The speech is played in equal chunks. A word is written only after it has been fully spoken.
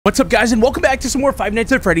What's up, guys, and welcome back to some more Five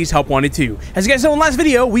Nights at Freddy's Help Wanted 2. As you guys know, in the last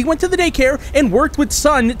video, we went to the daycare and worked with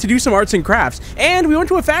Sun to do some arts and crafts. And we went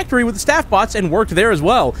to a factory with the staff bots and worked there as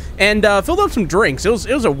well. And filled up some drinks. It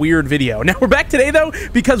was a weird video. Now, we're back today, though,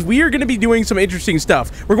 because we are going to be doing some interesting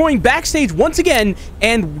stuff. We're going backstage once again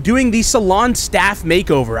and doing the salon staff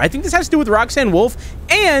makeover. I think this has to do with Roxanne Wolf,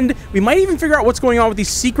 and we might even figure out what's going on with these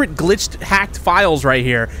secret glitched, hacked files right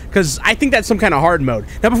here, because I think that's some kind of hard mode.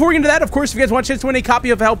 Now, before we get into that, of course, if you guys want a chance to win a copy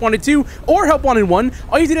of Help Wanted 2 or Help Wanted 1,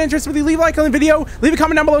 all you have to do to enter is simply leave a like on the video, leave a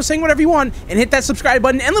comment down below saying whatever you want, and hit that subscribe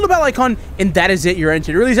button and little bell icon, and that is it. You're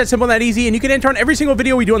entered. It really is that simple and that easy, and you can enter on every single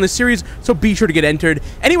video we do on this series, so be sure to get entered.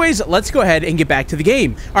 Anyways, let's go ahead and get back to the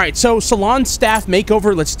game. All right, so salon staff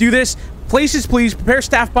makeover. Let's do this. Places, please. Prepare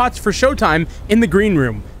staff bots for showtime in the green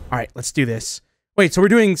room. All right, let's do this. Wait, so we're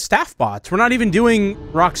doing staff bots. We're not even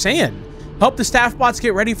doing Roxanne. Help the staff bots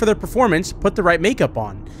get ready for their performance. Put the right makeup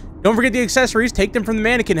on. Don't forget the accessories. Take them from the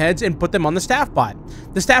mannequin heads and put them on the staff bot.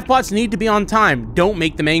 The staff bots need to be on time. Don't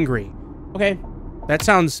make them angry. Okay, that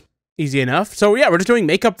sounds easy enough. So yeah, we're just doing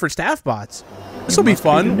makeup for staff bots. This will be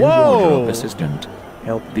fun. Whoa! Assistant.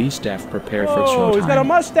 Help these staff prepare for Whoa, showtime. he's got a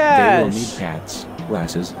mustache. They will need hats,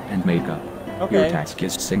 glasses, and makeup. Okay. Your task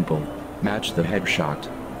is simple. Match the headshot.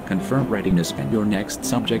 Confirm readiness and your next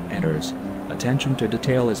subject enters. Attention to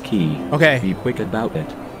detail is key. Okay. Be quick about it.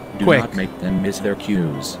 Do Quick. not make them miss their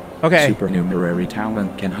cues. Okay. Supernumerary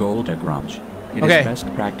talent can hold a grudge. It Okay. is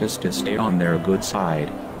best practice to stay on their good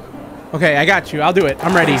side. Okay, I got you. I'll do it.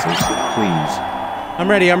 I'm ready. Please. I'm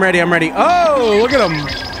ready. I'm ready. I'm ready. Oh, look at him.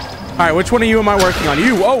 All right, which one of you am I working on?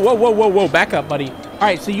 You. Oh, whoa, whoa, whoa, whoa. Back up, buddy. All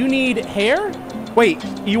right, so you need hair? Wait,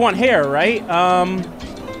 you want hair, right?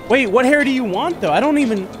 Wait, what hair do you want, though? I don't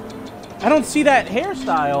see that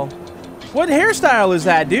hairstyle. What hairstyle is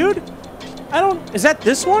that, dude? Is that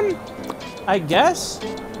this one? I guess?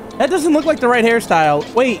 That doesn't look like the right hairstyle.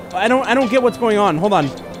 Wait, I don't get what's going on. Hold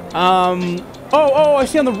on. Oh, I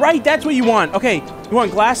see on the right. That's what you want. Okay, you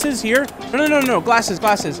want glasses here? No. Glasses.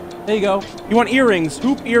 There you go. You want earrings,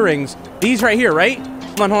 hoop earrings. These right here, right?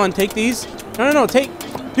 Hold on. Take these. No.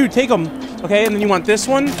 Dude, take them. Okay, and then you want this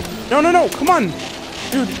one? No. Come on.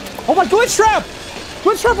 Dude. Oh my, glitch trap!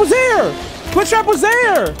 Glitch trap was there! Glitch trap was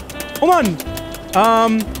there! Hold on.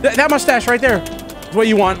 That mustache right there is what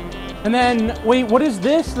you want. And then, wait, what is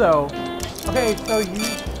this, though? Okay, so you...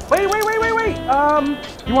 Wait.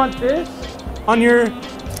 You want this on your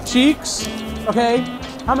cheeks? Okay.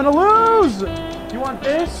 I'm gonna lose! You want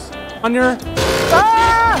this on your...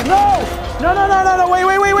 Ah! No!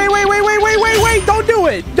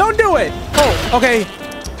 Wait! Don't do it! Oh, okay.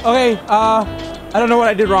 I don't know what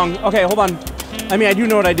I did wrong. Okay, hold on. I mean, I do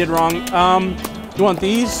know what I did wrong. You want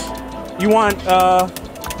these? You want,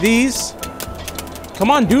 these?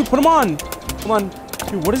 Come on, dude, put them on. Come on.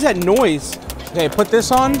 Dude, what is that noise? Okay, put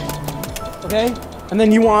this on. Okay. And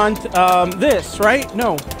then you want, this, right?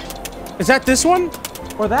 No. Is that this one?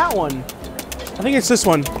 Or that one? I think it's this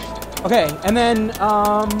one. Okay, and then,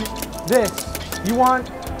 this. You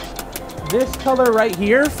want this color right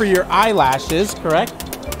here for your eyelashes, correct?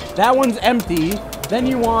 That one's empty. Then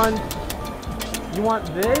you want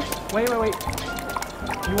this. Wait.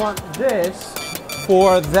 You want this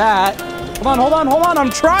for that. Hold on. I'm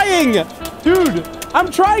trying. Dude,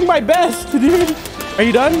 I'm trying my best, dude. Are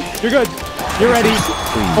you done? You're good. You're ready.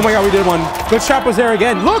 Oh my god, we did one. Glitch Trap was there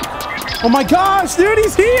again. Look. Oh my gosh, dude,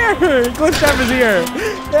 he's here. Glitch Trap is here.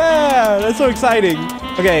 Yeah, that's so exciting.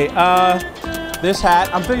 Okay, this hat.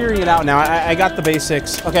 I'm figuring it out now. I got the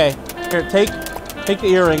basics. Okay, here, take the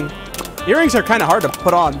earring. Earrings are kind of hard to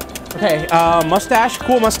put on. Okay, mustache.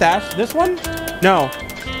 Cool mustache. This one? No.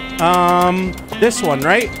 This one,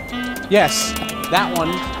 right? Yes, that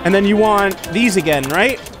one. And then you want these again,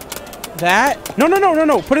 right? That? No.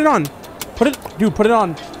 Put it on. Put it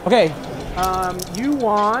on. Okay. You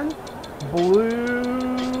want blue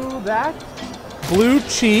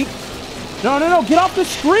cheek. No. Get off the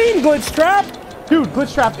screen, Glitch Trap. Dude,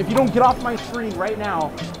 Glitch Trap, if you don't get off my screen right now,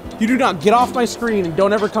 you do not get off my screen and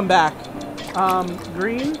don't ever come back.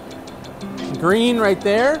 Green right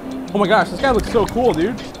there. Oh my gosh, this guy looks so cool,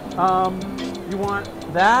 dude. You want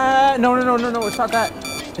that? No, it's not that.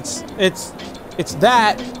 It's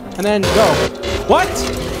that, and then go. What?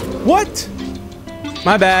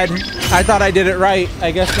 My bad. I thought I did it right.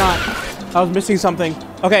 I guess not. I was missing something.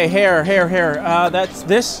 Okay, hair. That's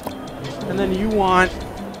this. And then you want,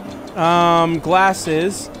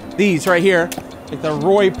 glasses. These right here. Like the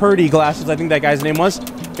Roy Purdy glasses, I think that guy's name was.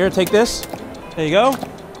 Here, take this. There you go.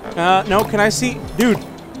 No, can I see? Dude.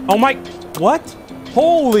 Oh my, what?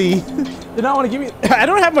 Holy. Did not want to give me, I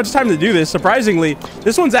don't have much time to do this, surprisingly.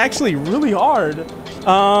 This one's actually really hard.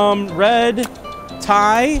 Red.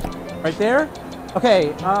 tie right there.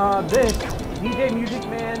 Okay, this DJ Music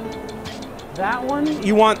Man, that one.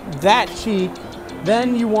 You want that cheek.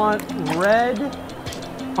 Then you want red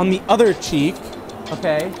on the other cheek.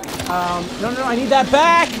 Okay. No, I need that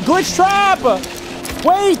back. Glitch trap.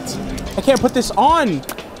 Wait. I can't put this on.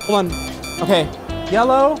 Hold on. Okay.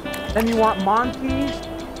 Yellow. Then you want Monty.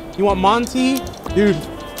 You want Monty. Dude.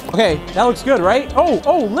 Okay. That looks good, right?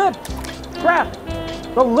 Oh, lips. Crap.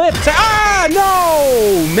 The lips. Ah,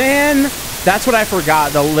 no, man. That's what I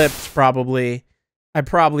forgot. The lips, probably. I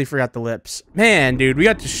probably forgot the lips. Man, dude. We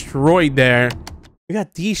got destroyed there. We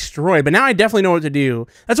got destroyed, but now I definitely know what to do.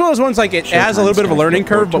 That's one of those ones, like, it has a little bit of a learning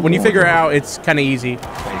curve, but when you figure it out, it's kind of easy.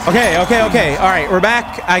 Okay. All right, we're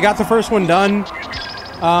back. I got the first one done.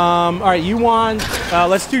 All right, you want,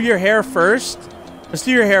 let's do your hair first. Let's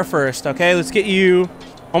do your hair first, okay? Let's get you,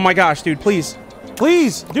 oh my gosh, dude, please.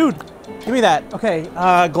 Please, dude, give me that. Okay,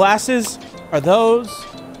 glasses are those.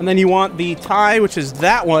 And then you want the tie, which is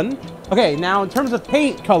that one. Okay, now in terms of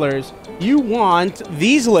paint colors, you want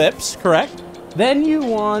these lips, correct? Then you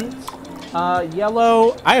want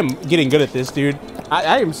yellow. I am getting good at this, dude.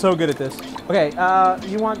 I am so good at this. Okay,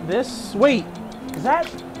 you want this. Wait, is that?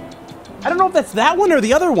 I don't know if that's that one or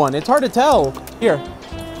the other one. It's hard to tell. Here,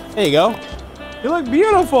 there you go. You look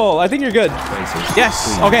beautiful. I think you're good.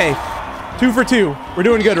 Yes, okay. 2 for 2. We're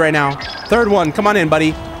doing good right now. Third one, come on in,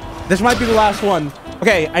 buddy. This might be the last one.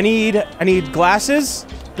 Okay, I need glasses.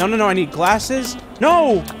 No, I need glasses.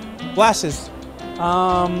 No, glasses.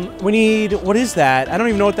 We need, what is that? I don't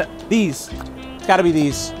even know what that, these. It's gotta be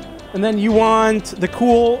these. And then you want the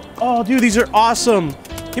cool, oh, dude, these are awesome.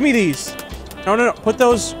 Give me these. No, put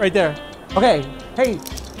those right there. Okay, hey,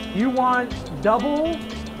 you want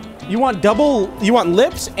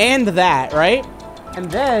lips and that, right? And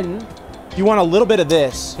then you want a little bit of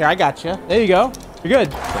this. Here, I got you. There you go. You're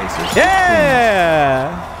good.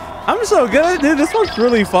 Yeah! I'm so good, dude. This one's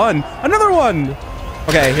really fun. Another one.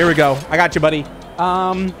 Okay, here we go. I got you, buddy.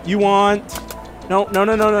 You want...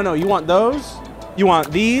 No. You want those? You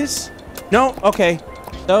want these? No? Okay.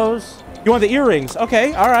 Those. You want the earrings?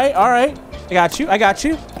 Okay. All right. I got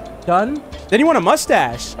you. Done. Then you want a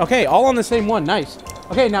mustache. Okay, all on the same one. Nice.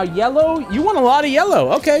 Okay, now yellow. You want a lot of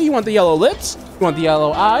yellow. Okay, you want the yellow lips. You want the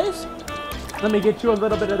yellow eyes. Let me get you a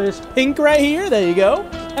little bit of this pink right here. There you go.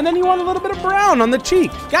 And then you want a little bit of brown on the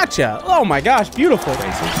cheek. Gotcha. Oh my gosh, beautiful.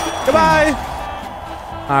 Goodbye.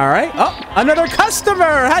 All right. Oh, another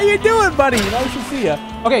customer. How you doing, buddy? Nice to see you.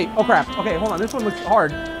 Okay. Oh crap. Okay, hold on. This one looks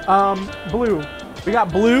hard. Blue. We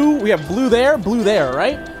got blue. We have blue there,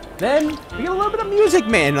 right? Then we get a little bit of Music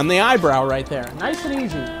Man on the eyebrow right there. Nice and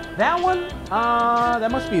easy. That one,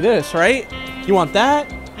 that must be this, right? You want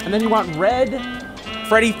that, and then you want red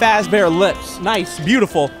Freddy Fazbear lips. Nice,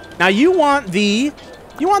 beautiful. Now you want the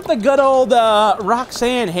good old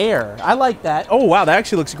Roxanne hair. I like that. Oh wow, that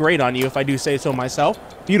actually looks great on you, if I do say so myself.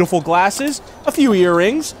 Beautiful glasses, a few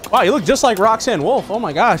earrings. Wow, you look just like Roxanne Wolf. Oh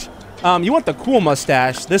my gosh. You want the cool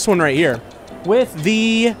mustache, this one right here, with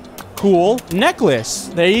the cool necklace.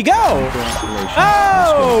 There you go.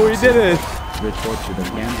 Oh, we did it. Report to the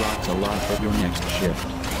GLAMROK salon for your next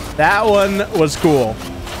shift. That one was cool.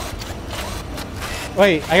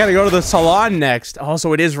 Wait, I gotta go to the salon next.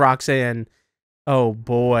 Also, it is Roxanne. Oh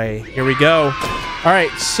boy, here we go. All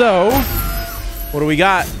right, so what do we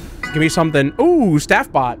got? Give me something. Ooh,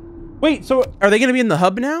 staff bot. Wait, so are they gonna be in the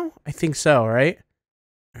hub now? I think so, right?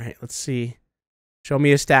 All right, let's see. Show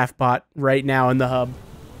me a staff bot right now in the hub.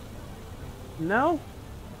 No?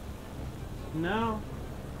 No.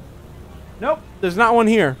 Nope, there's not one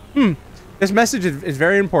here. This message is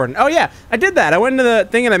very important. Oh yeah, I did that. I went into the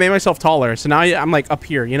thing and I made myself taller. So now I'm like up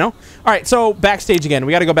here, you know? All right, so backstage again.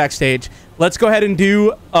 We got to go backstage. Let's go ahead and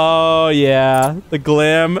do, oh yeah, the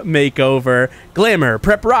glam makeover. Glamour,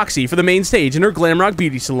 prep Roxy for the main stage in her GLAMROK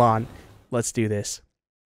beauty salon. Let's do this.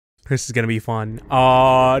 This is going to be fun.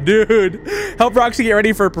 Aw, dude. Help Roxy get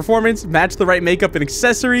ready for a performance. Match the right makeup and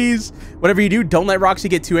accessories. Whatever you do, don't let Roxy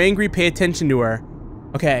get too angry. Pay attention to her.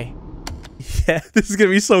 Okay. Yeah, this is gonna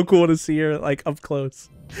be so cool to see her like up close.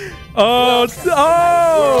 Oh,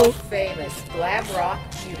 world famous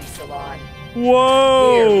GLAMROK beauty salon.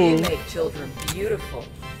 Whoa! Here we make children beautiful,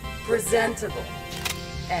 presentable,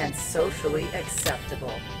 and socially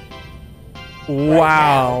acceptable.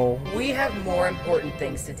 Wow! Right now, we have more important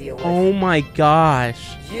things to deal with. Oh my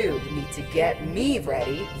gosh! You need to get me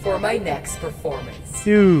ready for my next performance,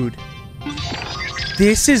 dude.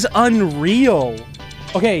 This is unreal.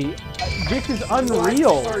 Okay. This is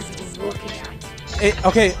unreal. What are you looking at?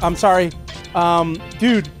 Okay, I'm sorry.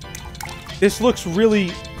 Dude, this looks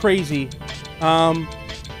really crazy.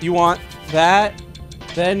 You want that,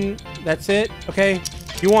 then That's it. Okay.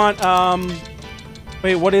 You want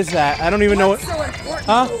wait, what is that? I don't even know what.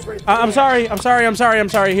 Huh? I'm sorry.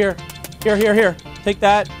 Here. Take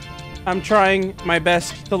that. I'm trying my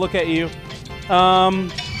best to look at you.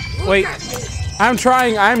 Wait. I'm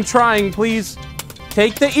trying. Please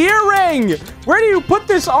take the earring. Where do you put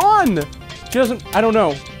this on? She doesn't. I don't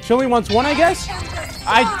know. She only wants one, I guess.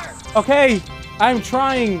 Okay. I'm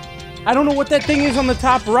trying. I don't know what that thing is on the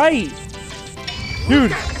top right.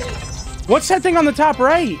 Dude, what's that thing on the top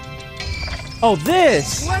right? Oh,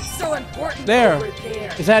 this. What's so important there. Over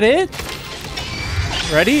there? Is that it?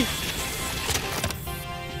 Ready?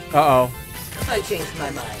 Uh-oh. I changed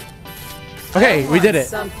my mind. Okay, we did it.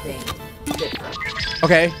 Something different.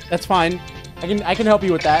 Okay, that's fine. I can help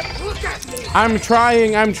you with that. Look at me. I'm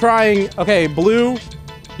trying. Okay, blue.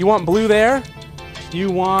 You want blue there? You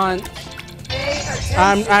want...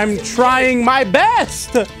 I'm trying my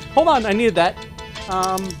best. Hold on, I needed that.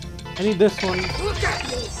 I need this one. Look at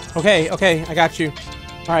me. Okay, I got you.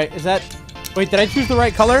 All right, is that... Wait, did I choose the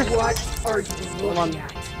right color? What are you looking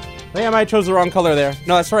at? I think I might have chose the wrong color there.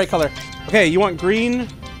 No, that's the right color. Okay, you want green?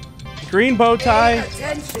 Green bow tie.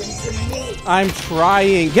 Pay attention to me. I'm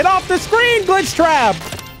trying. Get off the screen, Glitch Trap!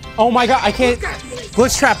 Oh my god, I can't...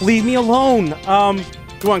 Glitch Trap, leave me alone.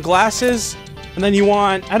 You want glasses? And then you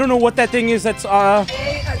want... I don't know what that thing is that's,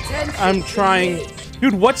 Pay attention I'm trying...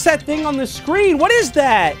 Dude, what's that thing on the screen? What is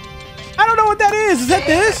that? I don't know what that is. Is that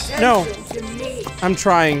this? No. I'm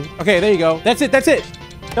trying. Okay, there you go. That's it.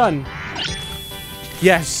 Done.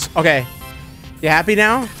 Yes. Okay. You happy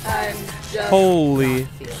now? I'm just Holy.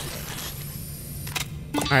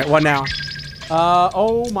 Alright, what now?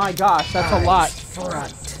 Oh my gosh, that's a lot.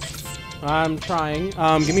 Front. I'm trying.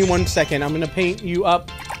 Give me 1 second. I'm gonna paint you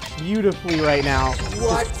up beautifully right now.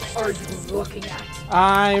 What are you looking at?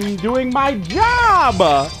 I'm doing my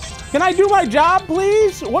job! Can I do my job,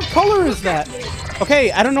 please? What color is that?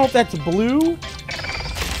 Okay, I don't know if that's blue.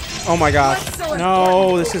 Oh my gosh.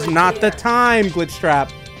 No, this is not the time, Glitch Trap.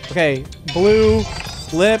 Okay, blue,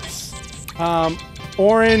 lips,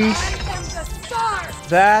 orange,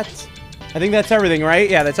 that. I think that's everything, right?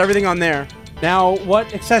 Yeah, that's everything on there. Now,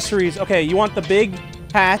 what accessories? Okay, you want the big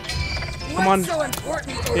hat. Come on.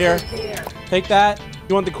 Here. Take that.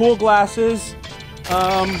 You want the cool glasses.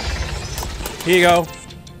 Here you go.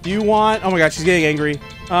 You want... Oh my god, she's getting angry.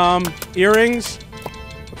 Earrings.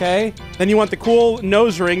 Okay. Then you want the cool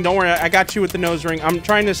nose ring. Don't worry, I got you with the nose ring. I'm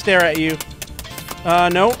trying to stare at you.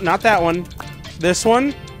 No, not that one. This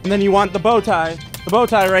one. And then you want the bow tie. The bow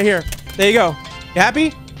tie right here. There you go. You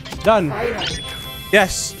happy? Done.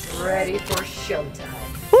 Yes. Ready for showtime.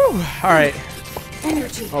 Whew. All right.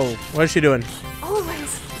 Energy. Oh, what is she doing? Always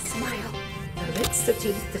smile. The lips, the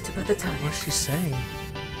teeth, the tip of the tongue. What's she saying?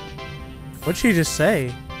 What'd she just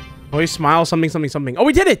say? Always smile, something, something, something. Oh,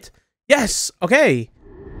 we did it! Yes! Okay.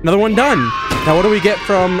 Another one done. Now, what do we get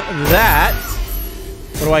from that?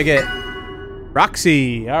 What do I get?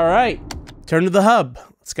 Roxy. All right. Turn to the hub.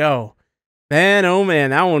 Let's go. Man, oh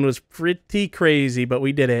man, that one was pretty crazy, but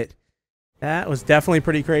we did it. That was definitely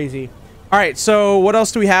pretty crazy. All right, so what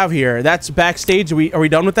else do we have here? That's backstage. Are we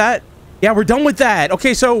done with that? Yeah, we're done with that.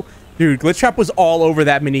 Okay, so, dude, Glitch Trap was all over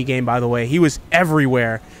that mini game, by the way. He was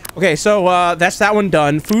everywhere. Okay, so that's that one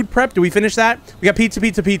done. Food prep. Do we finish that? We got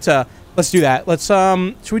pizza. Let's do that. Let's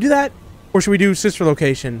should we do that, or should we do sister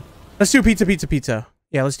location? Let's do pizza.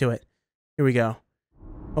 Yeah, let's do it. Here we go.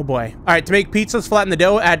 Oh boy. All right, to make pizzas, flatten the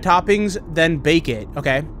dough, add toppings, then bake it.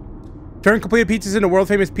 Okay. Turn completed pizzas into world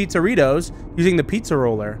famous pizzeritos using the pizza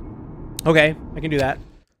roller. Okay, I can do that.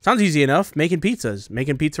 Sounds easy enough. Making pizzas,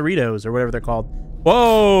 making pizzeritos, or whatever they're called.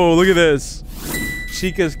 Whoa, look at this.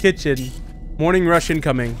 Chica's kitchen. Morning rush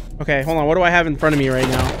incoming. Okay, hold on. What do I have in front of me right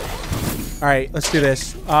now? All right, let's do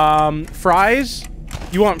this. Fries.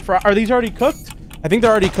 You want fries? Are these already cooked? I think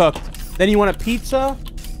they're already cooked. Then you want a pizza.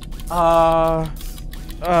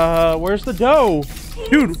 Where's the dough?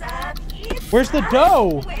 Dude, where's the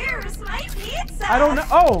dough? Where's my pizza? I don't know.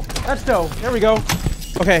 Oh, that's dough. There we go.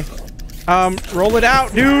 Okay. Roll it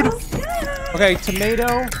out, dude. Okay,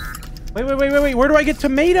 tomato. Wait. Where do I get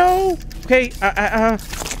tomato? Okay, I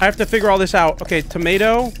have to figure all this out. Okay,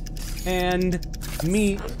 tomato and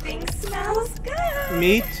meat. Something smells good.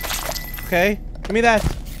 Meat. Okay, give me that.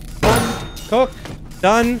 Done. Cook.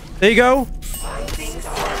 Done. There you go.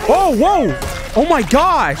 Whoa. Oh my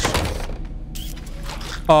gosh.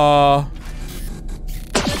 What?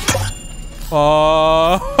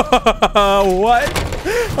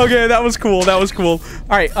 Okay, that was cool. All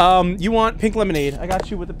right, you want pink lemonade. I got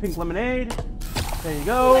you with the pink lemonade. There you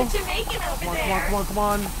go. What you making over there?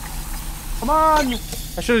 Come on.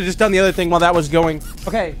 I should have just done the other thing while that was going.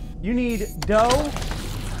 Okay, you need dough.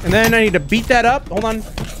 And then I need to beat that up. Hold on.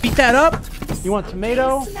 Beat that up. You want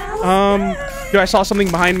tomato? Dude, I saw something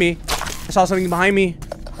behind me. I saw something behind me.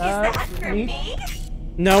 Is that for me?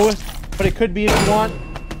 No, but it could be if you want.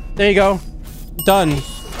 There you go. Done.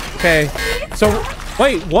 Okay. So,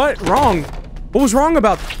 wait, what? Wrong. What was wrong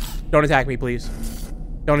about... Don't attack me, please.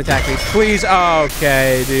 Don't attack me. Please.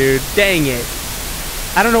 Okay, dude. Dang it.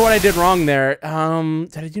 I don't know what I did wrong there.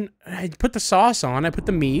 I put the sauce on. I put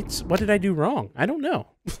the meats. What did I do wrong? I don't know.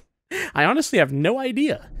 I honestly have no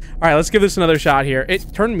idea. All right, let's give this another shot here.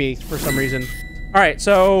 It turned me for some reason. All right,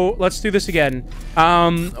 so let's do this again.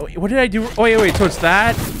 What did I do? Oh, wait. So it's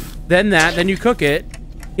that, then you cook it.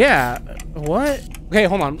 Yeah. What? Okay,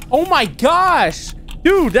 hold on. Oh my gosh,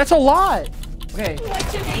 dude, that's a lot. Okay.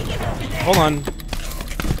 What you making over there? Hold on.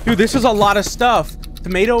 Dude, this is a lot of stuff.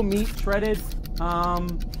 Tomato, meat, shredded.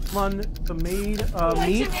 One tomato, What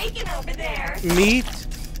meat. you making over there? Meat.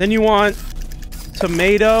 Then you want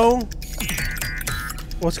tomato.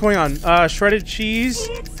 What's going on? Shredded cheese.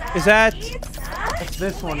 Pizza, Is that? pizza. That's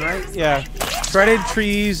this one, right? Where's Yeah. my pizza? Shredded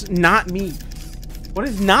cheese, not meat. What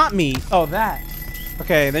is not meat? Oh, that.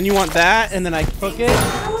 Okay, then you want that, and then I cook it.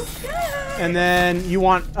 Smells good. And then you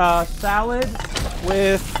want salad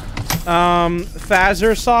with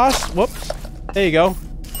Fazer sauce. Whoops. There you go.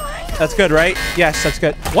 That's good, right? Yes, that's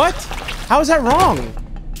good. What? How is that wrong?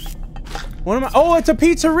 What am I? Oh, it's a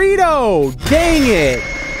pizzerito. Dang it.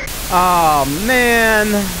 Oh, man.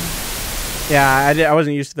 Yeah, I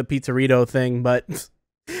wasn't used to the pizzerito thing, but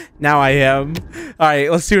now I am. All right,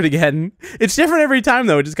 let's do it again. It's different every time,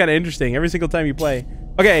 though, which is kind of interesting. Every single time you play.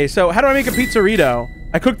 Okay, so how do I make a pizzerito?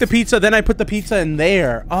 I cook the pizza, then I put the pizza in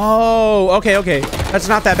there. Oh, okay. That's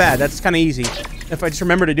not that bad. That's kind of easy if I just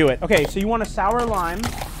remember to do it. Okay, so you want a sour lime,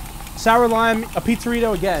 a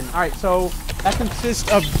pizzerito again. All right, so that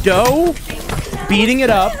consists of dough, beating it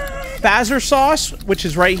up, Fazer sauce, which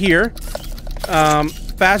is right here.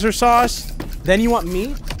 Fazer sauce. Then you want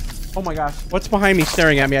meat. Oh my gosh, what's behind me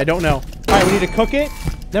staring at me? I don't know. All right, we need to cook it.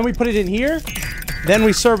 Then we put it in here. Then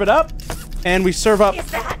we serve it up. And we serve up Is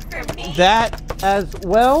that for me? that as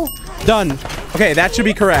well. Done. Okay, that should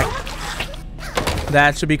be correct.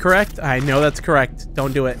 That should be correct. I know that's correct.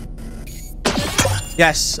 Don't do it.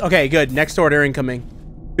 Yes. Okay, good. Next order incoming.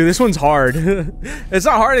 Dude, this one's hard. It's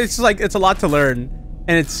not hard. It's just like, it's a lot to learn.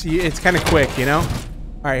 And it's kind of quick, you know?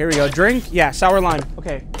 All right, here we go. Drink. Yeah, sour lime.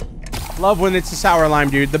 Okay. Love when it's a sour lime,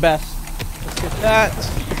 dude. The best. Let's get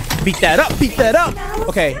that. Beat that up. Beat that up.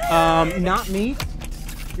 Okay. Not meat.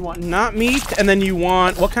 You want not meat, and then you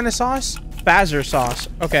want what kind of sauce? Fazer sauce.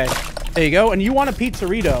 Okay, there you go. And you want a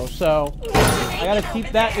pizzerito, so I gotta keep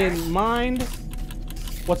that in mind.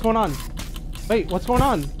 What's going on? Wait, what's going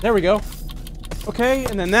on? There we go. Okay,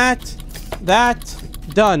 and then that,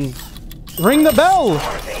 done. Ring the bell.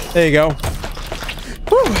 There you go.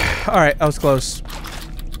 Whew. All right, that was close.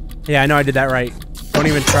 Yeah, I know I did that right. Don't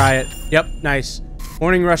even try it. Yep, nice.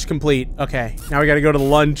 Morning rush complete. Okay, now we gotta go to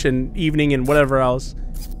lunch and evening and whatever else.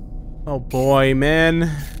 Oh boy,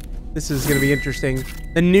 man. This is gonna be interesting.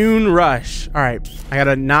 The noon rush. All right, I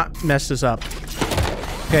gotta not mess this up.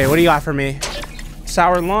 Okay, what do you got for me?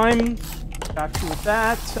 Sour lime. Got you with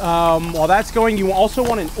that. While that's going, you also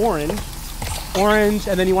want an orange,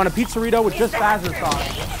 and then you want a pizzerito with just Fazer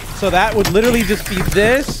sauce. So that would literally just be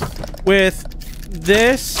this with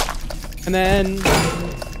this, and then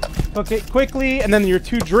cook it quickly, and then your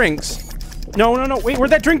 2 drinks. No. Wait, where'd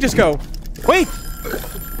that drink just go? Wait.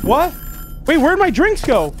 What? Wait, where'd my drinks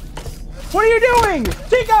go? What are you doing?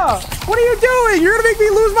 Chica! What are you doing? You're gonna make me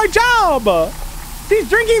lose my job! She's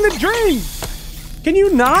drinking the drink! Can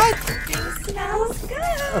you not? Smells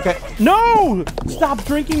good. Okay. No! Stop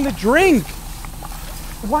drinking the drink!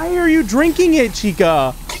 Why are you drinking it,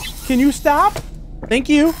 Chica? Can you stop? Thank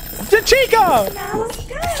you. Chica! Smells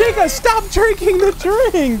good. Chica, stop drinking the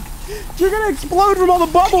drink! You're gonna explode from all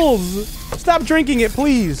the bubbles! Stop drinking it,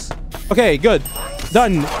 please. Okay, good.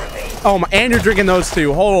 Done. Oh my, and you're drinking those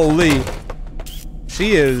 2. Holy.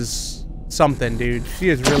 She is something, dude. She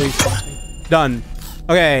is really something. Done.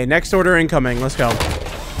 Okay, next order incoming. Let's go.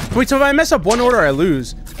 Wait, so if I mess up one order, I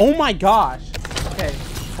lose. Oh my gosh. Okay,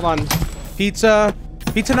 hold on. Pizza.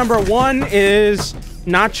 Pizza number 1 is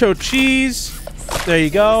nacho cheese. There you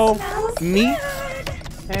go. Meat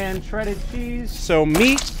and shredded cheese. So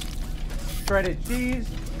meat, shredded cheese.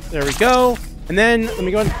 There we go. And then let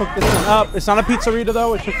me go ahead and cook this one up. It's not a pizzerita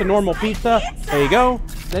though, it's just a normal pizza. There you go.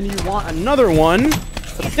 Then you want another one.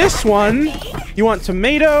 But this one, you want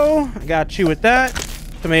tomato. I got you with that.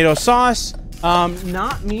 Tomato sauce.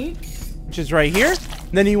 Not meat, which is right here.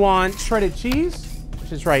 And then you want shredded cheese,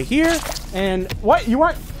 which is right here. And what you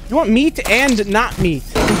want meat and not meat.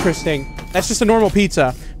 Interesting. That's just a normal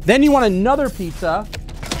pizza. Then you want another pizza.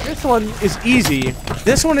 This one is easy.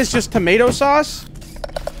 This one is just tomato sauce.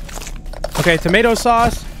 Okay, tomato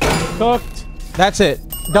sauce, cooked. That's it.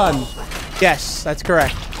 Done. Yes, that's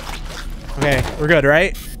correct. Okay, we're good,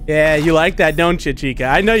 right? Yeah, you like that, don't you, Chica?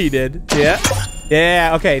 I know you did. Yeah.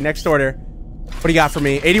 Yeah, okay, next order. What do you got for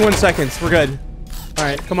me? 81 seconds. We're good. All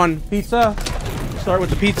right, come on, pizza. Start with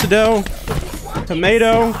the pizza dough.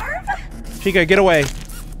 Tomato. Chica, get away.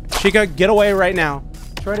 Chica, get away right now.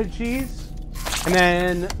 Shredded cheese. And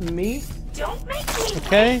then meat. Don't make me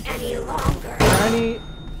Okay. wait any longer.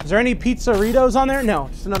 Is there any pizzeritos on there? No,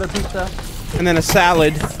 just another pizza. And then a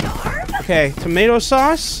salad. Okay, tomato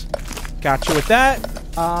sauce. Got you with that.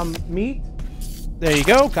 Meat. There you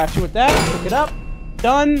go. Got you with that. Cook it up.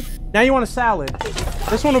 Done. Now you want a salad.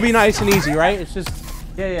 This one will be nice and easy, right? It's just,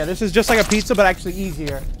 yeah. This is just like a pizza, but actually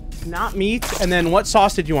easier. Not meat. And then what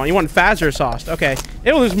sauce did you want? You want Fazzer sauce. Okay.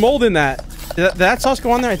 Ew, there's mold in that. Did that sauce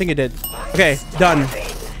go on there? I think it did. Okay, done.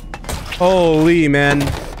 Holy, man.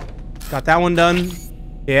 Got that one done.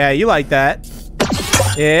 Yeah, you like that.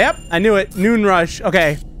 Yep, I knew it. Noon rush.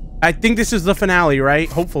 Okay. I think this is the finale, right?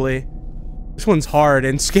 Hopefully. This one's hard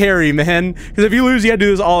and scary, man. Because if you lose, you gotta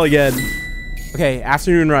do this all again. Okay,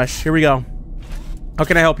 afternoon rush. Here we go. How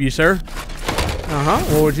can I help you, sir?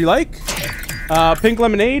 What would you like? Pink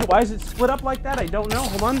lemonade. Why is it split up like that? I don't know.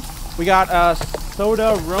 Hold on. We got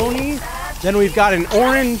soda roni. Then we've got an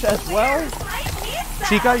orange as well.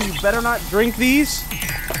 Chica, you better not drink these.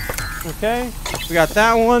 Okay. We got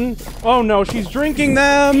that one. Oh no, she's drinking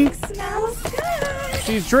them. Smells good.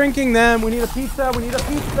 She's drinking them. We need a pizza. We need a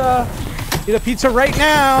pizza. Need a pizza right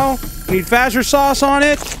now. We need Fazzer sauce on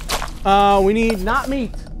it. We need not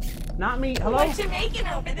meat. Not meat. Hello? What you making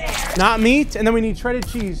over there? Not meat. And then we need shredded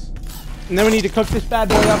cheese. And then we need to cook this bad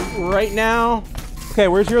boy up right now. Okay,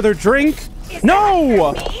 where's your other drink?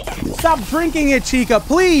 No! Stop drinking it, Chica,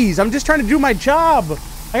 please. I'm just trying to do my job.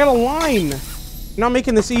 I got a line. You're not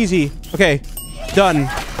making this easy. Okay, done.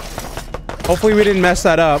 Hopefully we didn't mess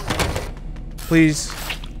that up. Please.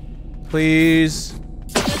 Please.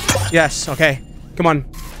 Yes, okay. Come on.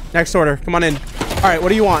 Next order. Come on in. All right, what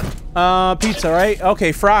do you want? Pizza, right?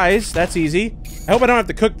 Okay, fries. That's easy. I hope I don't have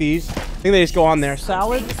to cook these. I think they just go on there.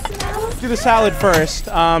 Salad. Let's do the salad first.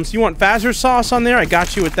 So you want Fazzer sauce on there? I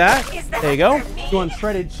got you with that. There you go. You want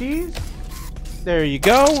shredded cheese? There you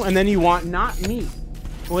go. And then you want not meat,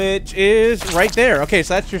 which is right there. Okay,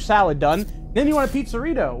 so that's your salad done. Then you want a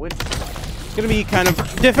pizzerito, which is gonna be kind of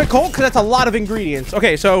difficult because that's a lot of ingredients.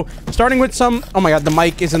 Okay, so starting with some, oh my God, the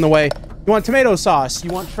mic is in the way. You want tomato sauce,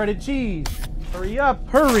 you want shredded cheese. Hurry up,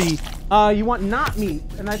 hurry. You want not meat,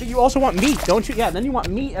 and I think you also want meat, don't you? Yeah, then you want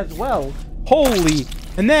meat as well. Holy,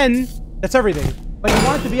 and then that's everything. But you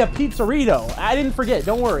want it to be a pizzerito. I didn't forget,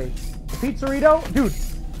 don't worry. A pizzerito? Dude,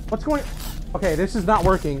 what's going, okay, this is not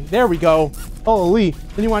working. There we go. Holy,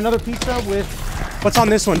 then you want another pizza with, what's on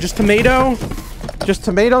this one? Just tomato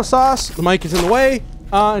sauce. The mic is in the way,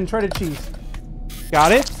 and shredded cheese.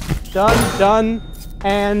 Got it. Done, done.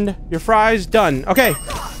 And your fries done. Okay,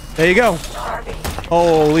 there you go.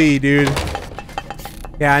 Holy, dude.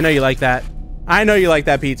 Yeah, I know you like that. I know you like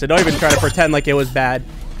that pizza. Don't even try to pretend like it was bad.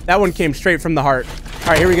 That one came straight from the heart. All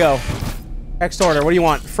right, here we go. Next order. What do you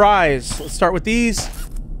want? Fries. Let's start with these.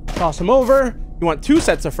 Toss them over. You want 2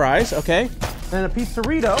 sets of fries. Okay. Then a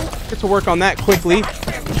pizzerito. Get to work on that quickly.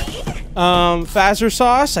 Fazzer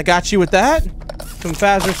sauce. I got you with that. Some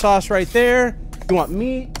Fazzer sauce right there. You want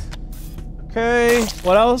meat. Okay.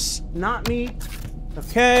 What else? Not meat.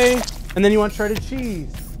 Okay. And then you want shredded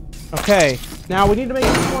cheese. Okay. Now we need to make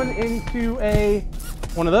this one into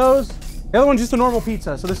one of those. The other one's just a normal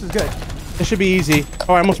pizza, so this is good. This should be easy.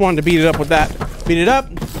 Oh, I almost wanted to beat it up with that. Beat it up.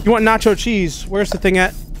 You want nacho cheese. Where's the thing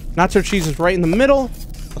at? Nacho cheese is right in the middle.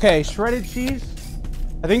 Okay, shredded cheese.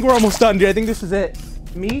 I think we're almost done, dude. I think this is it.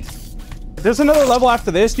 Meat. If there's another level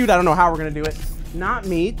after this, dude, I don't know how we're gonna do it. Not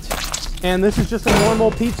meat. And this is just a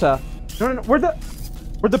normal pizza. No. Where'd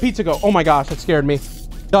the pizza go? Oh my gosh, that scared me.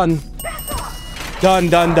 Done. Done,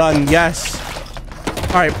 done, done. Yes.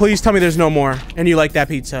 All right, please tell me there's no more. And you like that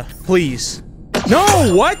pizza. Please.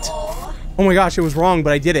 No, what? Oh my gosh, it was wrong,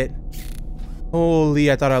 but I did it.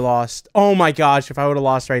 Holy, I thought I lost. Oh my gosh, if I would have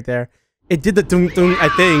lost right there. It did the dun dun, I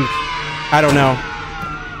think. I don't know.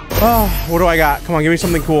 Oh, what do I got? Come on, give me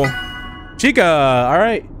something cool. Chica, all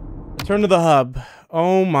right. Return to the hub.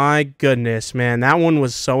 Oh my goodness, man. That one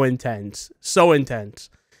was so intense. So intense.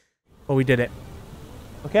 But we did it.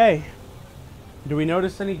 Okay. Do we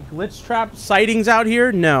notice any glitch trap sightings out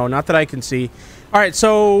here? No, not that I can see. All right,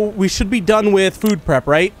 so we should be done with food prep,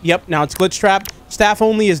 right? Yep, now it's glitch trap. Staff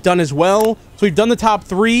only is done as well. So we've done the top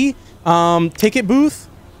 3. Ticket booth,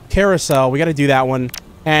 carousel. We got to do that one.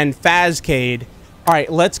 and Fazcade. All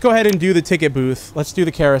right, let's go ahead and do the ticket booth. Let's do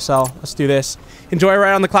the carousel. Let's do this. Enjoy a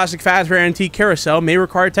ride on the classic Faz Rare Antique Carousel. May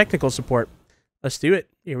require technical support. Let's do it.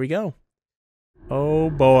 Here we go. Oh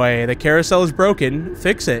boy, the carousel is broken.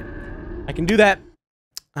 Fix it. I can do that.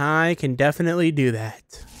 I can definitely do that.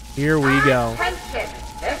 Here we go. Attention!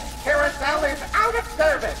 This carousel is out of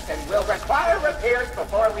service and will require repairs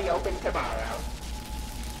before we open tomorrow.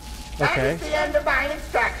 That Okay. is the end of my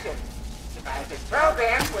instructions. If I had been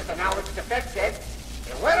programmed with the knowledge to fix it,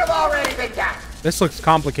 it would have already been done. This looks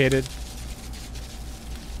complicated.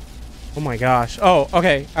 Oh my gosh. Oh,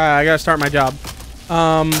 okay. I gotta start my job.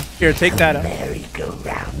 Here, take that up.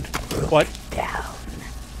 Merry-go-round. What? Down.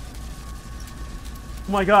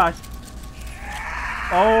 Oh my gosh.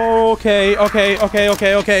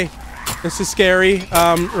 Okay. This is scary.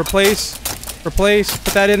 Replace.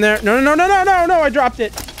 Put that in there. No, I dropped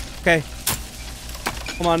it. Okay.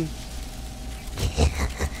 Hold on.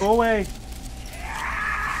 Go away.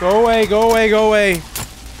 Go away.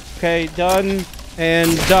 Okay, done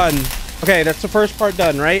and done. Okay, that's the first part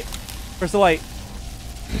done, right? Where's the light?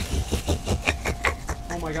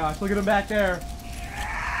 Oh my gosh, look at him back there.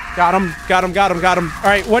 Got him. All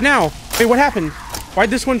right, what now? Wait, what happened? Why'd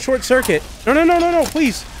this one short circuit? No,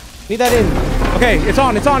 please. Need that in. Okay, it's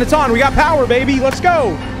on. We got power, baby. Let's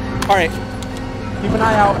go. All right. Keep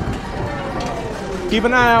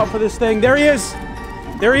an eye out for this thing. There he is.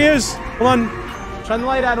 Hold on. Shine the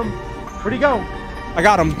light at him. Where'd he go? I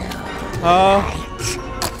got him.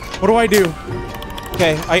 What do I do?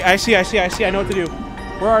 Okay, I see. I know what to do.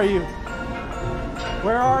 Where are you?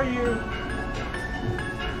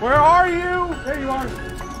 There you are.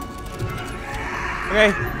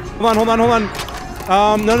 Okay. Hold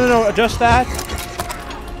on. No. Adjust that.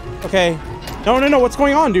 Okay. No. What's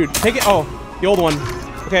going on, dude? Take it. Oh, the old one.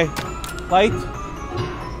 Okay. Light.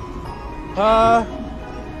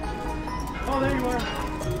 Oh, there you are.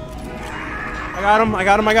 I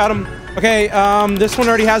got him. Okay, this one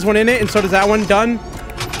already has one in it, and so does that one. Done.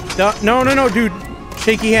 No, dude.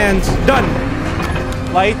 Shaky hands. Done.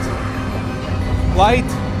 Light.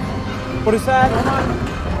 What is that? Hold on.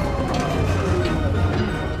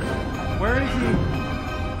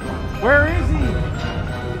 Where is he?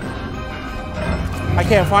 I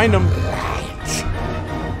can't find him.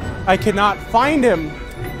 I cannot find him.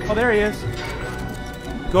 Oh, there he is.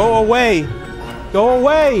 Go away.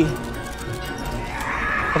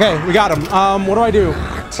 Okay, we got him. What do I do?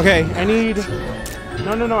 Okay, I need...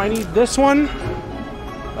 No, I need this one.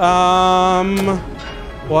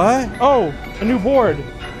 What? Oh, a new board.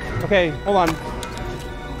 Okay, hold on.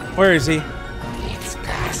 Where is he? It's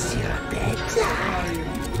past your bedtime.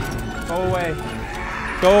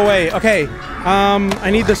 Go away. Okay, I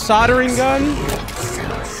need the soldering gun.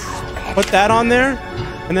 Put that on there.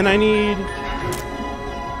 And then I need...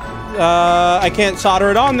 I can't solder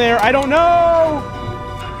it on there. I don't know!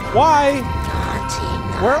 Why?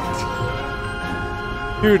 Where?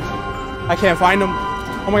 Dude, I can't find him.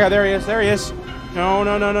 Oh my god, there he is. No.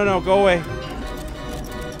 Go away.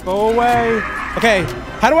 Okay,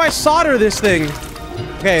 how do I solder this thing?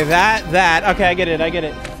 Okay, that. Okay, I get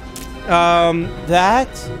it. That?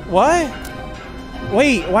 What?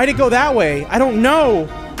 Wait, why'd it go that way? I don't know.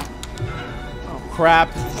 Oh, crap.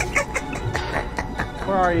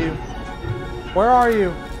 Where are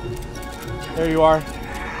you? There you are.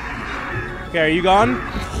 Okay, are you gone?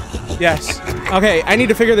 Yes. Okay, I need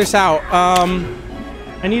to figure this out.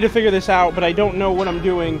 But I don't know what I'm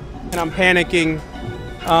doing, and I'm panicking.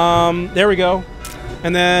 There we go.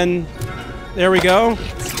 And then, there we go.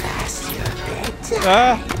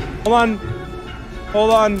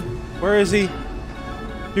 Hold on. Where is he?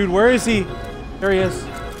 Dude, where is he? There he is.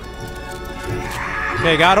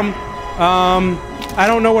 Okay, got him. I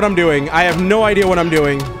don't know what I'm doing. I have no idea what I'm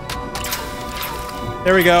doing.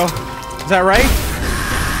 There we go. Is that right?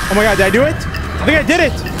 Oh my god, did I do it? I think I did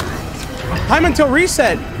it! Time until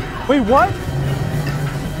reset! Wait, what?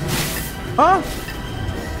 Huh?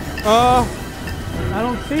 I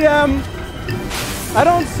don't see him!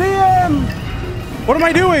 What am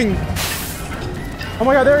I doing? Oh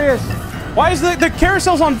my god, there he is! Why is the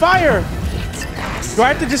carousel's on fire? Do I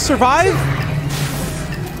have to just survive?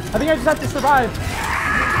 I think I just have to survive.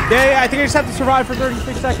 Yeah, I think I just have to survive for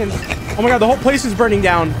 36 seconds. Oh my god, the whole place is burning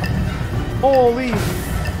down. Holy.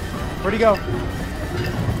 Where'd he go?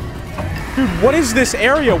 Dude, what is this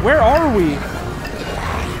area? Where are we?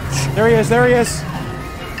 There he is.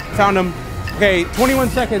 Found him. Okay, 21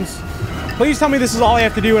 seconds. Please tell me this is all I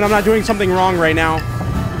have to do and I'm not doing something wrong right now.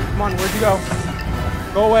 Come on, where'd you go?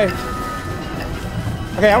 Go away.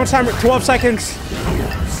 Okay, how much time? 12 seconds.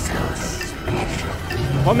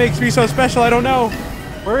 What makes me so special? I don't know.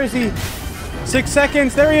 Where is he? 6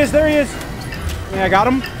 seconds. There he is. There he is. Yeah, I got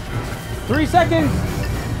him. 3 seconds.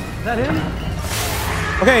 Is that him?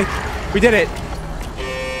 Okay, we did it.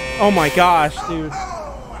 Oh my gosh, dude.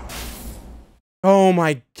 Oh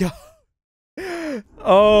my god.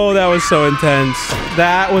 Oh, that was so intense.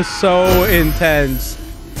 That was so intense.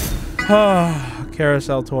 Oh,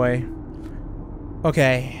 carousel toy.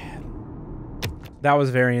 Okay. That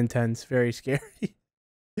was very intense. Very scary.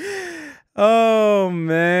 Oh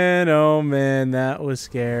man, that was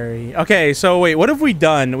scary. Okay, so wait, what have we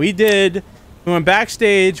done? We went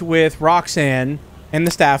backstage with Roxanne and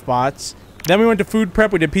the staff bots. Then we went to food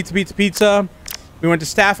prep. We did pizza. We went to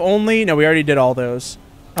staff only. No, we already did all those.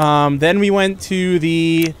 Then we went to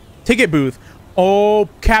the ticket booth. Oh,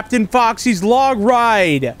 Captain Foxy's log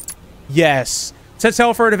ride. Yes. Set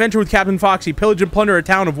sail for an adventure with Captain Foxy. Pillage and plunder a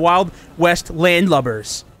town of Wild West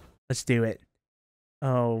landlubbers. Let's do it.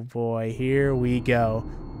 Oh boy, here we go.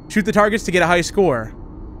 Shoot the targets to get a high score.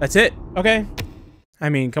 That's it. Okay. I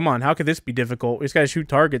mean, come on. How could this be difficult? We just gotta shoot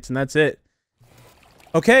targets and that's it.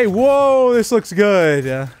 Okay, whoa, this looks good.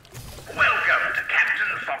 Welcome to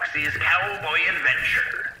Captain Foxy's Cowboy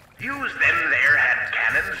Adventure. Use them there hand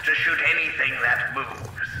cannons to shoot anything that moves.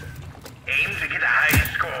 Aim to get a high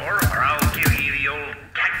score, or I'll give you the old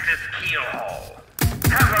cactus keel haul.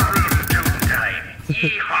 Have a rude tune time.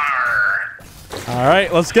 Yee-har!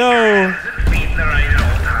 Alright, let's go.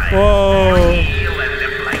 Whoa.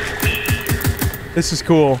 This is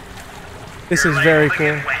cool. This is very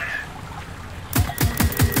cool.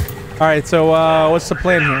 Alright, so what's the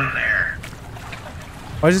plan here?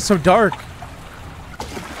 Why is it so dark?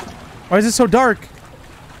 Why is it so dark?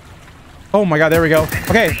 Oh my god, there we go.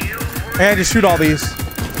 Okay. I gotta just shoot all these.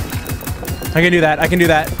 I can do that. I can do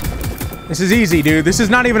that. This is easy, dude. This is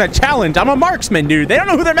not even a challenge. I'm a marksman, dude. They don't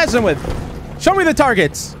know who they're messing with. Show me the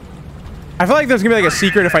targets. I feel like there's gonna be like a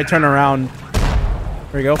secret if I turn around.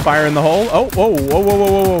 There we go. Fire in the hole. Oh, whoa, whoa, whoa,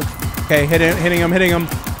 whoa, whoa, whoa. Okay, hitting him.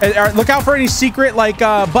 Look out for any secret like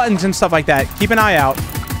buttons and stuff like that. Keep an eye out.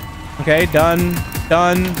 Okay, done.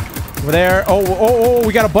 Over there. Oh,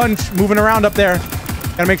 we got a bunch moving around up there.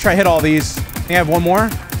 Gotta make sure I hit all these. I think I have one more.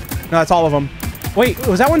 No, that's all of them. Wait,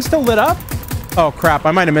 was that one still lit up? Oh crap,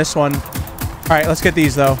 I might have missed one. All right, let's get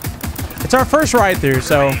these though. It's our first ride through,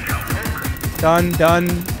 so done.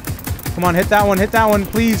 Come on, hit that one,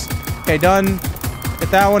 please. Okay, done.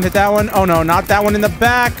 Hit that one. Oh no, not that one in the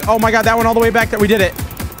back. Oh my god, that one all the way back there. We did it.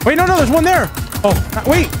 Wait, no, there's one there. Oh,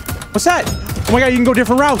 wait, what's that? Oh my god, you can go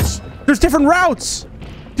different routes. There's different routes.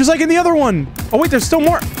 Just like in the other one. Oh wait, there's still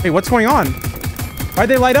more. Wait, what's going on? Why'd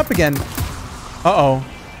they light up again? Uh-oh.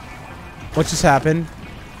 What just happened?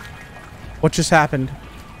 What just happened?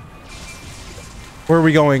 Where are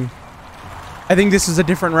we going? I think this is a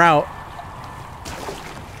different route.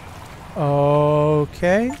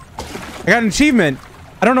 Okay. I got an achievement.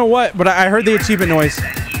 I don't know what, but I heard the achievement noise.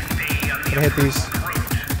 Gotta hit these.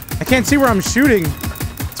 I can't see where I'm shooting.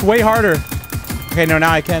 It's way harder. Okay, no,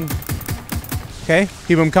 now I can. Okay,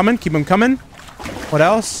 keep them coming. What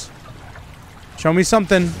else? Show me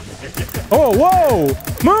something. Oh, whoa!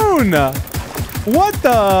 Moon! What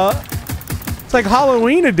the? It's like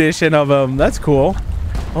Halloween edition of them. That's cool.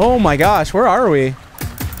 Oh my gosh, where are we?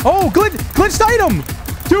 Oh, glitched item!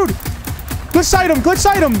 Dude! Glitched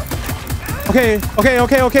item!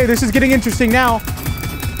 Okay. This is getting interesting now.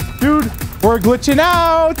 Dude, we're glitching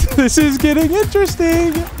out! This is getting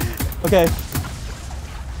interesting! Okay.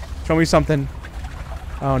 Show me something.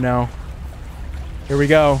 Oh no. Here we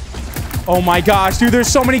go. Oh my gosh, dude, there's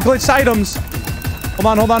so many glitched items. Hold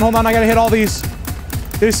on. I gotta hit all these.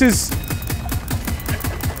 This is...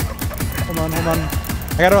 Hold on.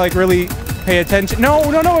 I gotta like really pay attention. No,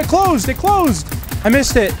 it closed. I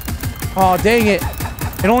missed it. Oh, dang it.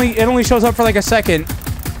 It only shows up for like a second.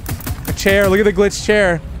 A chair. Look at the glitched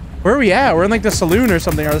chair. Where are we at? We're in like the saloon or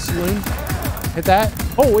something. Or the saloon. Hit that.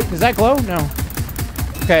 Oh, wait. Does that glow? No.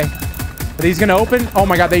 Okay. Are these gonna open? Oh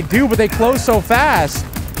my god, they do, but they close so fast.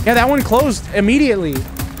 Yeah, that one closed immediately.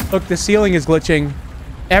 Look, the ceiling is glitching.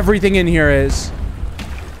 Everything in here is.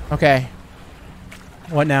 Okay.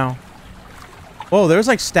 What now? Whoa, there's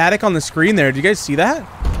like static on the screen there. Did you guys see that?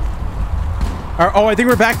 Oh, I think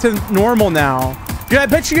we're back to normal now. Dude, I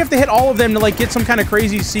bet you have to hit all of them to like get some kind of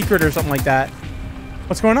crazy secret or something like that.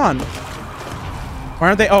 What's going on? Why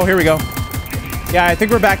aren't they? Oh, here we go. Yeah, I think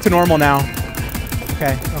we're back to normal now.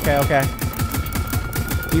 Okay.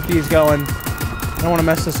 Keep these going. I don't want to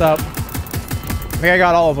mess this up. I think I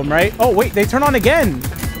got all of them, right? Oh, wait, they turn on again.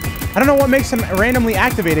 I don't know what makes them randomly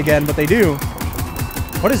activate again, but they do.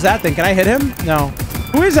 What is that thing? Can I hit him? No.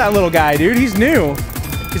 Who is that little guy, dude? He's new.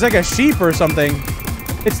 He's like a sheep or something.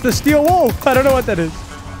 It's the steel wolf. I don't know what that is.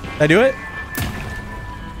 Did I do it?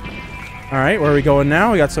 All right, where are we going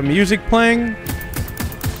now? We got some music playing.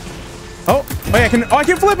 Oh, wait, I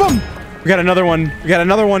can flip him. We got another one. We got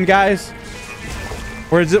another one, guys.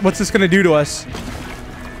 Where is it? What's this gonna do to us?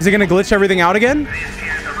 Is it gonna glitch everything out again?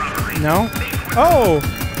 No. Oh,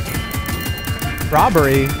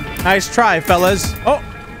 robbery. Nice try, fellas. Oh,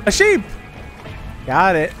 a sheep.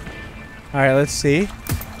 Got it. All right, let's see.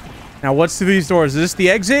 Now, what's through these doors? Is this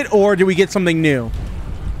the exit, or do we get something new?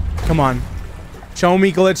 Come on. Show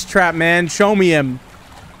me Glitch Trap, man. Show me him.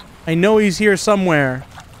 I know he's here somewhere.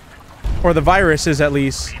 Or the virus is, at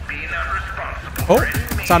least. Oh,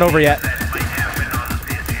 it's not over yet.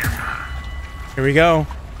 Here we go.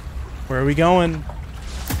 Where are we going?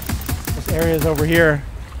 This area is over here.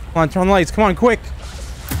 Come on, turn on the lights. Come on, quick.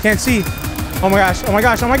 Can't see. Oh my gosh. Oh my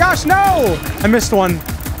gosh. Oh my gosh. No! I missed one.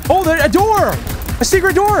 Oh, there's a door! A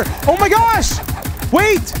secret door! Oh my gosh!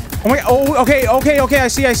 Wait! Oh my... Oh, okay, okay, okay. I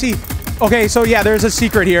see, I see. Okay, so yeah, there's a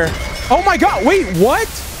secret here. Oh my god, wait, what?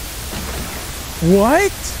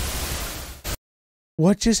 What?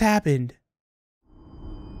 What just happened?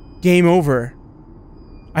 Game over.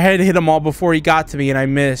 I had to hit him all before he got to me and I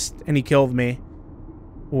missed and he killed me.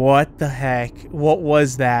 What the heck? What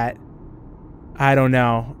was that? I don't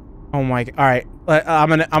know. Oh my, all right. I'm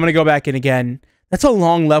gonna go back in again. That's a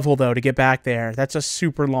long level though to get back there. That's a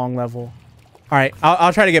super long level. All right,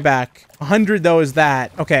 I'll try to get back. 100 though is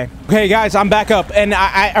that. Okay. Okay, guys, I'm back up and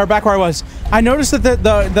or back where I was. I noticed that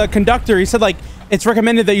the conductor, he said like it's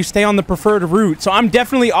recommended that you stay on the preferred route. So I'm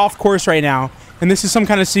definitely off course right now, and this is some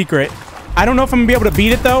kind of secret. I don't know if I'm gonna be able to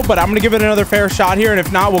beat it though, but I'm gonna give it another fair shot here, and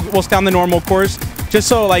if not, we'll stay on the normal course just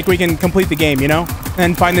so like we can complete the game, you know,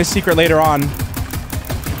 and find this secret later on.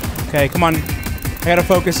 Okay, come on. I gotta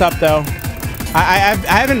focus up though. I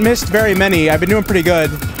haven't missed very many. I've been doing pretty good.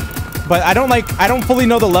 But I don't fully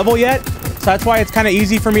know the level yet, so that's why it's kind of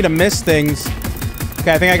easy for me to miss things.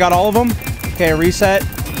 Okay, I think I got all of them. Okay, reset.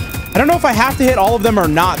 I don't know if I have to hit all of them or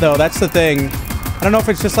not, though. That's the thing. I don't know if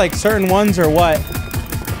it's just like certain ones or what.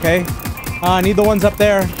 Okay. I need the ones up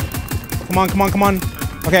there. Come on, come on, come on.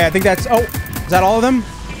 Okay, I think that's... Oh, is that all of them?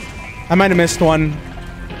 I might have missed one.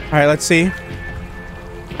 All right, let's see.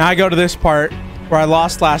 Now I go to this part where I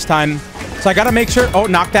lost last time. So I got to make sure... Oh,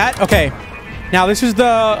 knock that. Okay. Now this is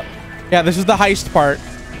the... Yeah, this is the heist part.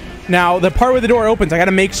 Now, the part where the door opens, I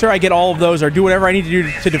gotta make sure I get all of those or do whatever I need to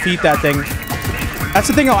do to defeat that thing. That's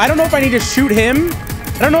the thing, though. I don't know if I need to shoot him.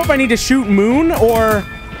 I don't know if I need to shoot Moon or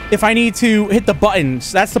if I need to hit the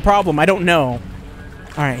buttons. That's the problem. I don't know.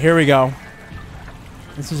 All right, here we go.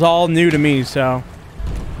 This is all new to me, so...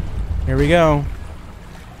 Here we go.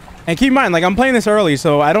 And keep in mind, like, I'm playing this early,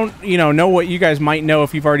 so I don't, you know what you guys might know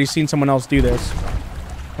if you've already seen someone else do this.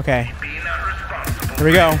 Okay. Here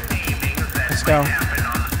we go. Let's go.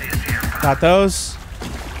 Got those.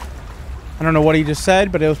 I don't know what he just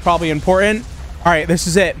said, but it was probably important. All right, this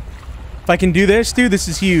is it. If I can do this, dude, this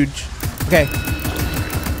is huge. Okay.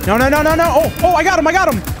 No, no, no, no, no. Oh, I got him. I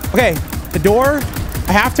got him. Okay. The door.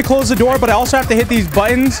 I have to close the door, but I also have to hit these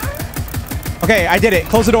buttons. Okay, I did it.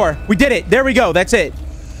 Close the door. We did it. There we go. That's it.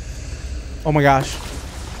 Oh, my gosh.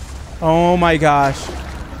 Oh, my gosh.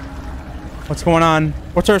 What's going on?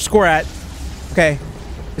 What's our score at? Okay.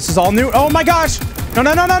 This is all new. Oh my gosh! No,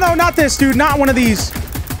 no, no, no, no, not this, dude. Not one of these.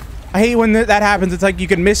 I hate when that happens. It's like you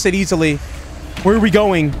can miss it easily. Where are we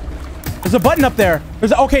going? There's a button up there.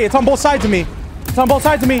 Okay, it's on both sides of me. It's on both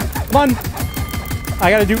sides of me. Come on. I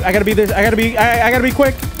gotta be this. I gotta be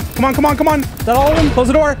quick. Come on, come on, come on. Is that all of them? Close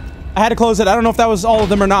the door. I had to close it. I don't know if that was all of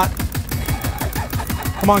them or not.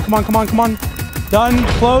 Come on, come on, come on, come on. Done.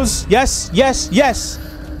 Close. Yes, yes, yes.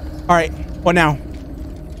 All right. What now?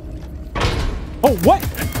 Oh, what?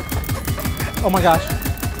 Oh my gosh.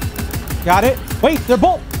 Got it. Wait, they're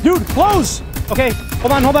both. Dude, close. Okay,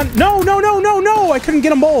 hold on, hold on. No, no, no, no, no. I couldn't get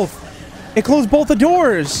them both. It closed both the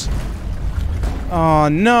doors. Oh,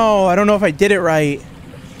 no. I don't know if I did it right.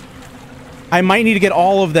 I might need to get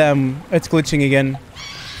all of them. It's glitching again.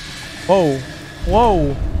 Whoa.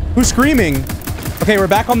 Whoa. Who's screaming? Okay, we're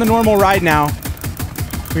back on the normal ride now.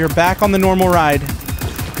 We are back on the normal ride.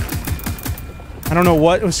 I don't know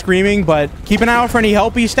what was screaming, but keep an eye out for any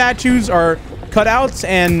helpy statues or cutouts,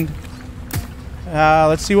 and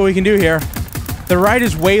let's see what we can do here. The ride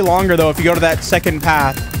is way longer, though, if you go to that second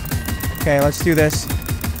path. Okay, let's do this.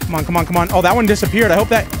 Come on, come on, come on. Oh, that one disappeared. I hope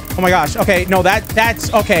that... Oh, my gosh. Okay, no,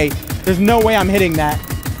 that's... Okay, there's no way I'm hitting that.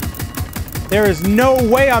 There is no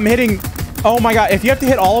way I'm hitting... Oh, my God. If you have to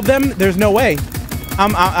hit all of them, there's no way.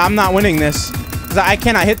 I'm not winning this. 'Cause I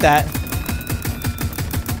cannot hit that.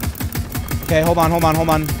 Okay, hold on, hold on, hold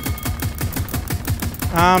on.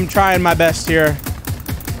 I'm trying my best here.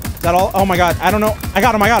 Is that all? Oh my god. I don't know. I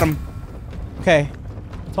got him. I got him. Okay.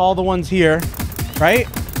 It's all the ones here. Right?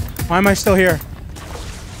 Why am I still here?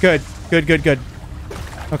 Good. Good, good, good.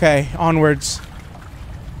 Okay. Onwards.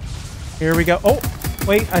 Here we go. Oh,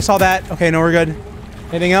 wait. I saw that. Okay. No, we're good.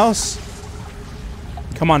 Anything else?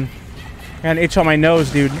 Come on. I got an itch on my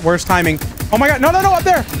nose, dude. Worst timing. Oh my god. No, no, no. Up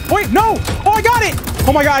there. Wait. No. Oh, I got it.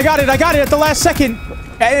 Oh my god. I got it. I got it at the last second.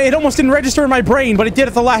 It almost didn't register in my brain, but it did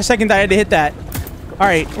at the last second. I had to hit that. All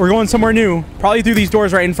right, we're going somewhere new. Probably through these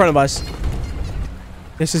doors right in front of us.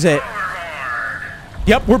 This is it.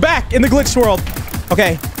 Yep, we're back in the glitched world.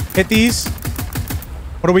 Okay, hit these.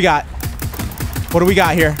 What do we got? What do we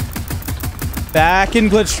got here? Back in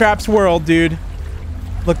Glitch Trap's world, dude.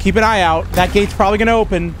 Look, keep an eye out. That gate's probably gonna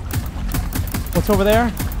open. What's over there?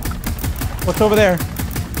 What's over there?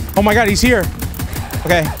 Oh my god, he's here.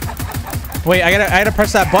 Okay. Wait, I gotta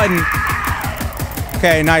press that button.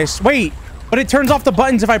 Okay, nice. Wait, but it turns off the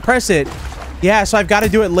buttons if I press it. Yeah, so I've got to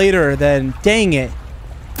do it later then. Dang it.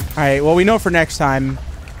 All right, well, we know for next time.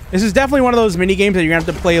 This is definitely one of those mini games that you're gonna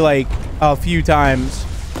have to play like a few times.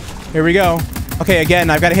 Here we go. Okay, again,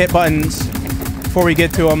 I've got to hit buttons before we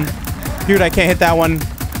get to them. Dude, I can't hit that one.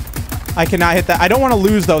 I cannot hit that. I don't want to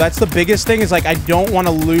lose though. That's the biggest thing, is like I don't want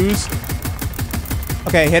to lose.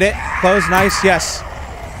 Okay, hit it. Close. Nice. Yes.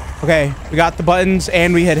 Okay, we got the buttons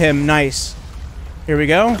and we hit him. Nice. Here we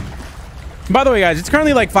go. By the way, guys, it's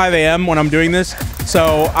currently like 5 a.m. when I'm doing this,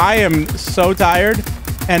 so I am so tired,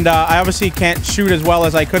 and I obviously can't shoot as well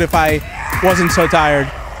as I could if I wasn't so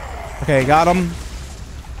tired. Okay, got him.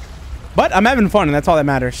 But I'm having fun, and that's all that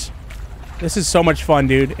matters. This is so much fun,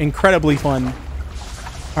 dude. Incredibly fun. All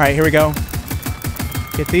right, here we go.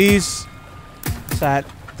 Get these. What's that?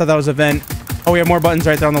 I thought that was a vent. Oh, we have more buttons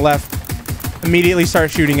right there on the left. Immediately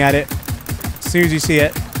start shooting at it as soon as you see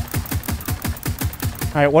it.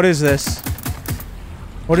 All right, what is this?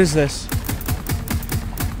 What is this?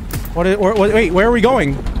 Wait, where are we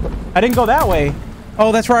going? I didn't go that way.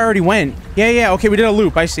 Oh, that's where I already went. Yeah, yeah. Okay, we did a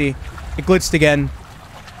loop. I see. It glitched again.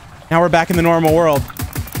 Now we're back in the normal world.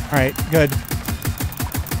 All right, good.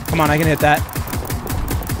 Come on, I can hit that.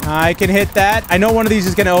 I can hit that. I know one of these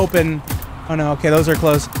is gonna open. Oh no. Okay, those are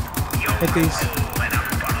closed. Hit these.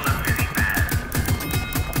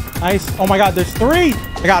 Nice. Oh my god, there's 3!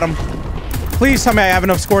 I got him. Please tell me I have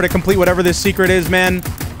enough score to complete whatever this secret is, man.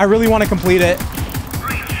 I really want to complete it.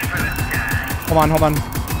 Hold on, hold on.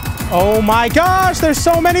 Oh my gosh, there's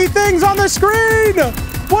so many things on the screen!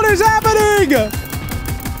 What is happening?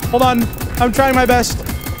 Hold on. I'm trying my best.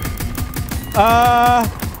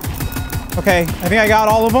 Okay, I think I got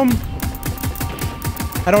all of them.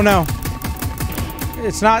 I don't know.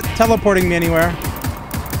 It's not teleporting me anywhere.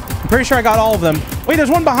 I'm pretty sure I got all of them. Wait, there's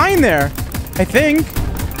one behind there. I think.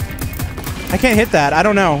 I can't hit that. I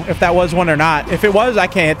don't know if that was one or not. If it was, I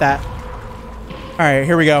can't hit that. All right,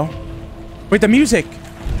 here we go. Wait, the music.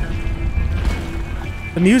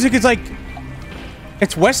 The music is like...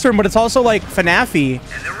 It's Western, but it's also like FNAF-y.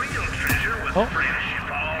 Oh.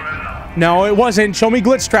 No, it wasn't. Show me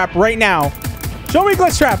Glitch Trap right now. Show me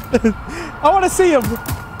Glitch Trap. I want to see him.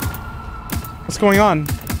 What's going on?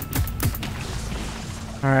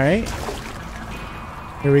 All right.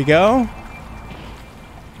 Here we go.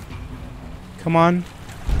 Come on.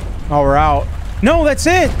 Oh, we're out. No, that's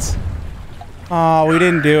it. Oh, we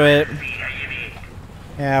didn't do it.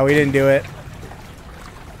 Yeah, we didn't do it.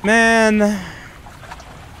 Man.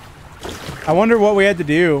 I wonder what we had to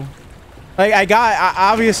do. Like,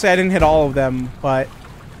 obviously I didn't hit all of them, but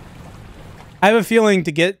I have a feeling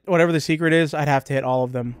to get whatever the secret is, I'd have to hit all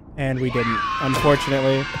of them. And we didn't,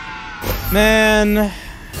 unfortunately. Man.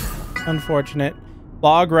 Unfortunate.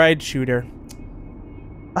 Log ride shooter.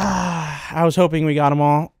 I was hoping we got them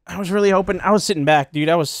all. I was really hoping. I was sitting back, dude.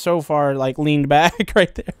 I was so far, like, leaned back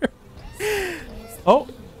right there. Oh.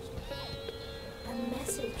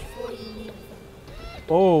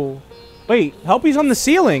 Oh. Wait, Helpy's on the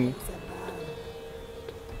ceiling.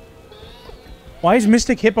 Why is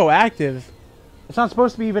Mystic Hippo active? It's not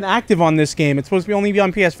supposed to be even active on this game. It's supposed to be only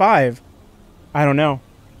on PS5. I don't know.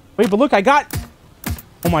 Wait, but look, I got...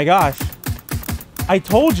 Oh my gosh. I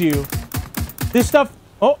told you. This stuff...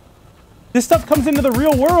 Oh. This stuff comes into the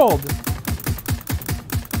real world.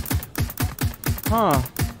 Huh.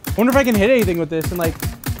 I wonder if I can hit anything with this and, like,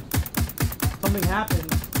 something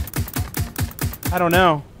happens. I don't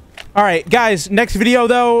know. All right, guys, next video,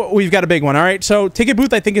 though, we've got a big one, all right? So, Ticket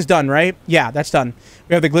Booth, I think, is done, right? Yeah, that's done.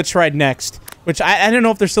 We have the Glitch Ride next, which I don't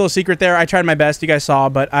know if there's still a secret there. I tried my best. You guys saw,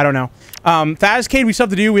 but I don't know. Fazcade, we still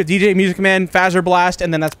have to do. We have DJ Music Man, Fazzer Blast,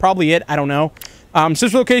 and then that's probably it. I don't know.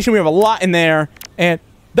 Sister Location, we have a lot in there, and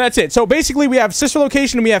that's it. So, basically, we have Sister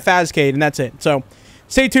Location and we have Fazcade, and that's it. So,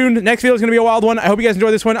 Stay tuned. Next video is going to be a wild one. I hope you guys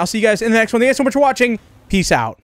enjoyed this one. I'll see you guys in the next one. Thank you guys so much for watching. Peace out.